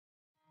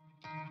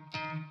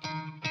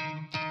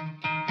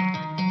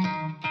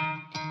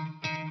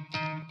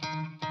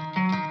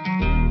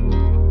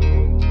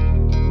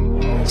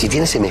Si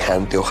tiene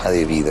semejante hoja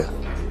de vida,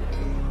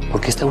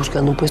 ¿por qué está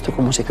buscando un puesto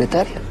como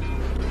secretaria?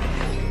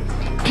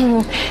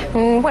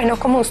 Bueno,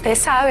 como usted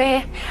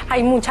sabe,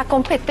 hay mucha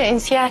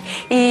competencia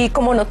y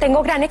como no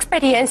tengo gran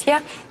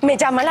experiencia, me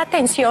llama la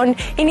atención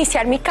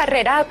iniciar mi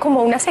carrera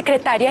como una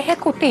secretaria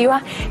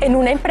ejecutiva en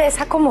una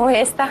empresa como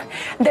esta,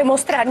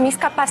 demostrar mis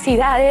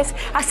capacidades,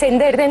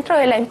 ascender dentro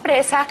de la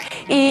empresa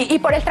y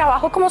por el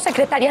trabajo como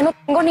secretaria no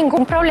tengo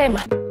ningún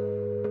problema.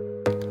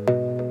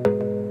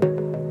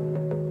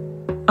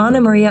 Ana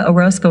Maria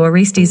Orozco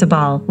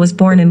Aristizabal was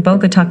born in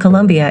Bogotá,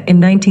 Colombia in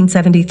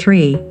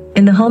 1973,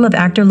 in the home of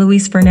actor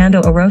Luis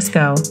Fernando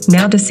Orozco,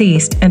 now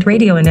deceased, and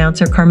radio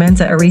announcer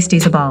Carmenza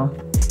Aristizabal.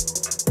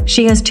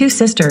 She has two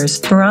sisters,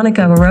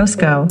 Veronica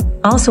Orozco,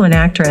 also an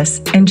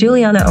actress, and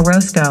Juliana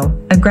Orozco,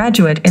 a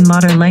graduate in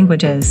modern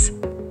languages.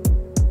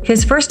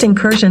 His first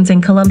incursions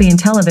in Colombian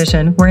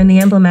television were in the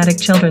emblematic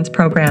children's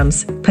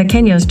programs,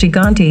 Pequeños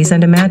Gigantes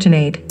and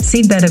Imaginate,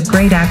 seedbed of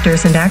great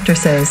actors and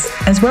actresses,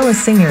 as well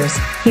as singers.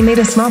 He made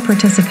a small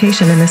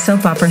participation in the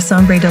soap opera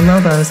Sangre de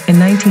Lobos in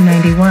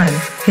 1991.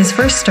 His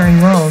first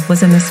starring role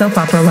was in the soap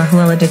opera La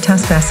Juela de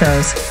Tus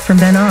Besos. From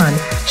then on,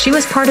 she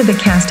was part of the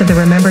cast of the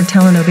remembered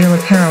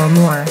telenovela Pero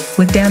Amor,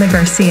 with Dana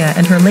Garcia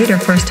and her later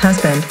first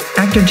husband,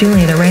 actor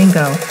Julian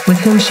Arango, with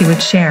whom she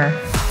would share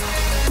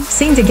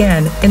scenes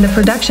again in the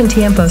production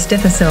Tiempos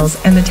Difíciles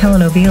and the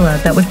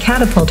telenovela that would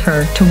catapult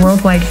her to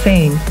worldwide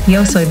fame,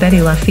 Yo Soy Betty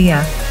La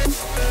Fea.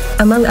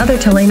 Among other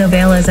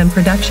telenovelas and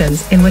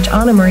productions in which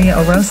Ana Maria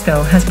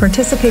Orozco has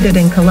participated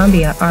in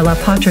Colombia are La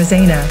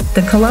Patrocina,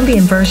 the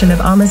Colombian version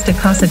of Amas de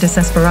Casa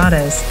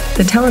Desesperadas,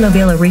 the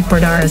telenovela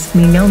Recordarás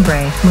Mi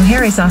Nombre,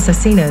 Mujeres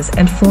Asesinas,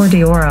 and Flor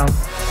de Oro.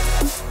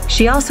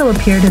 She also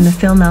appeared in the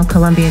film El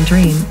Colombian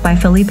Dream by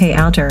Felipe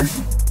Alger.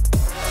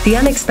 The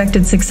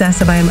unexpected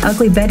success of I Am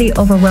Ugly Betty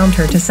overwhelmed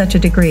her to such a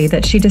degree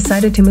that she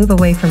decided to move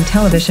away from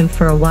television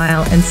for a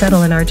while and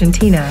settle in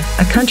Argentina,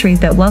 a country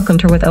that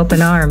welcomed her with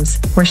open arms,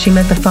 where she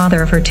met the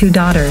father of her two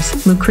daughters,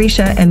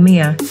 Lucrecia and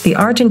Mia, the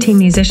Argentine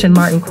musician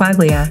Martin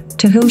Quaglia,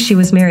 to whom she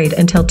was married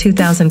until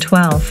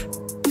 2012.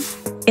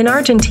 In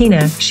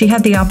Argentina, she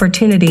had the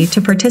opportunity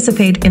to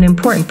participate in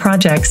important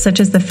projects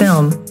such as the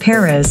film,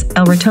 Paris,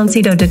 El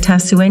Ratoncito de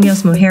tus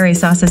Sueños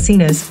Mujeres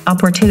Asesinas,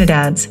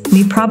 Oportunidades,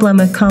 Mi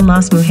Problema con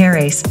las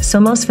Mujeres,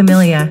 Somos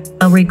Familia,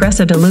 El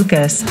Regreso de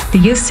Lucas, the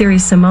youth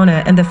series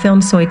Simona and the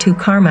film Soy Tu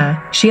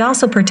Karma. She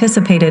also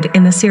participated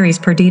in the series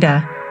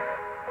Perdida.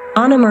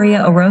 Ana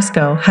Maria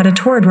Orozco had a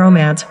torrid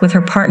romance with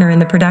her partner in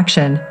the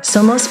production,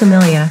 Somos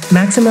Familia,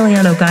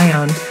 Maximiliano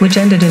Guillón, which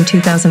ended in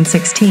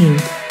 2016.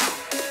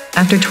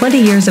 After 20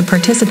 years of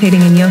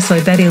participating in Yo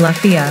Soy Betty La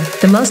Fea,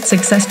 the most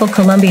successful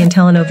Colombian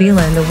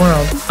telenovela in the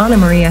world, Ana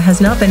Maria has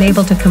not been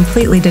able to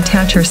completely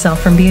detach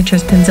herself from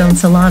Beatriz Pinzón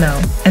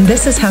Solano, and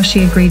this is how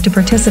she agreed to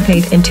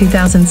participate in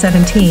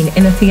 2017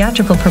 in a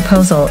theatrical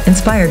proposal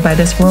inspired by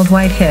this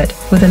worldwide hit,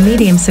 with a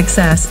medium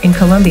success in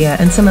Colombia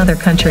and some other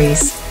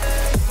countries.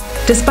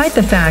 Despite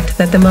the fact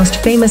that the most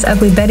famous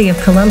Ugly Betty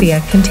of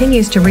Colombia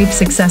continues to reap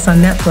success on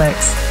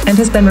Netflix, and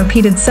has been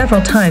repeated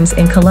several times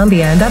in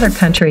Colombia and other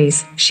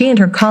countries, she and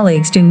her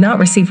colleagues do not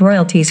receive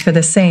royalties for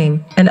the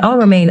same, and all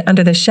remain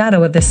under the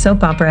shadow of the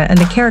soap opera and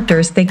the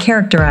characters they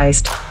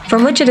characterized,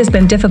 from which it has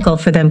been difficult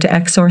for them to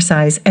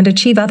exorcise and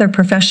achieve other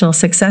professional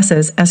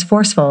successes as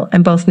forceful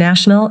and both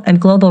national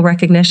and global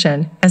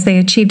recognition, as they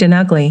achieved in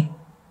Ugly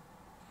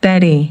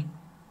Betty.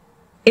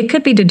 It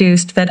could be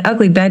deduced that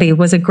Ugly Betty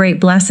was a great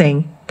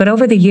blessing, but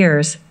over the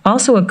years,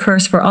 also a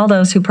curse for all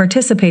those who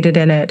participated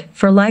in it,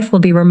 for life will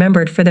be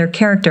remembered for their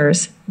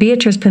characters,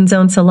 Beatriz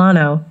Pinzón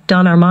Solano,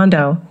 Don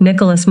Armando,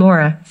 Nicolas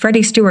Mora,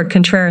 Freddie Stewart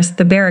Contreras,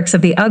 the Barracks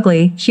of the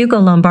Ugly, Hugo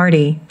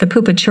Lombardi, the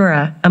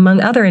Pupachura, among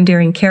other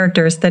endearing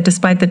characters that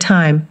despite the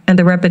time, and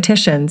the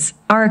repetitions,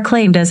 are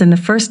acclaimed as in the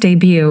first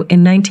debut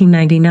in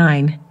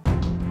 1999.